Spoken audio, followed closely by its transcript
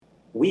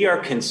We are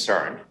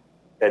concerned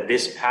that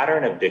this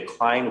pattern of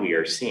decline we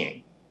are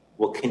seeing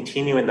will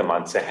continue in the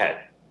months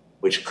ahead,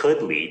 which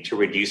could lead to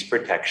reduced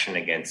protection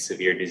against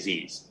severe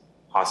disease,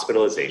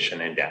 hospitalization,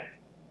 and death.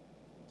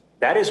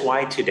 That is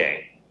why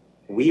today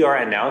we are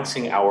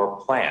announcing our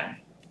plan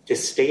to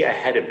stay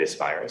ahead of this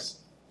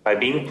virus by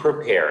being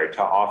prepared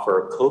to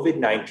offer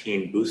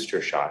COVID-19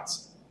 booster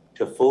shots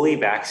to fully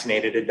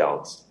vaccinated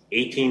adults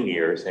 18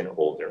 years and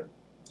older.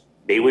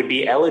 They would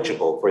be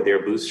eligible for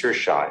their booster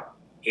shot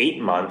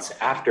 8 months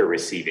after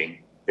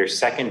receiving their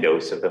second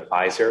dose of the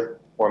Pfizer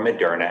or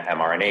Moderna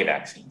mRNA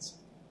vaccines.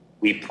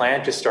 We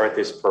plan to start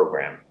this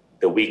program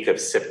the week of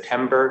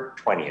September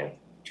 20th,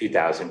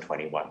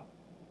 2021.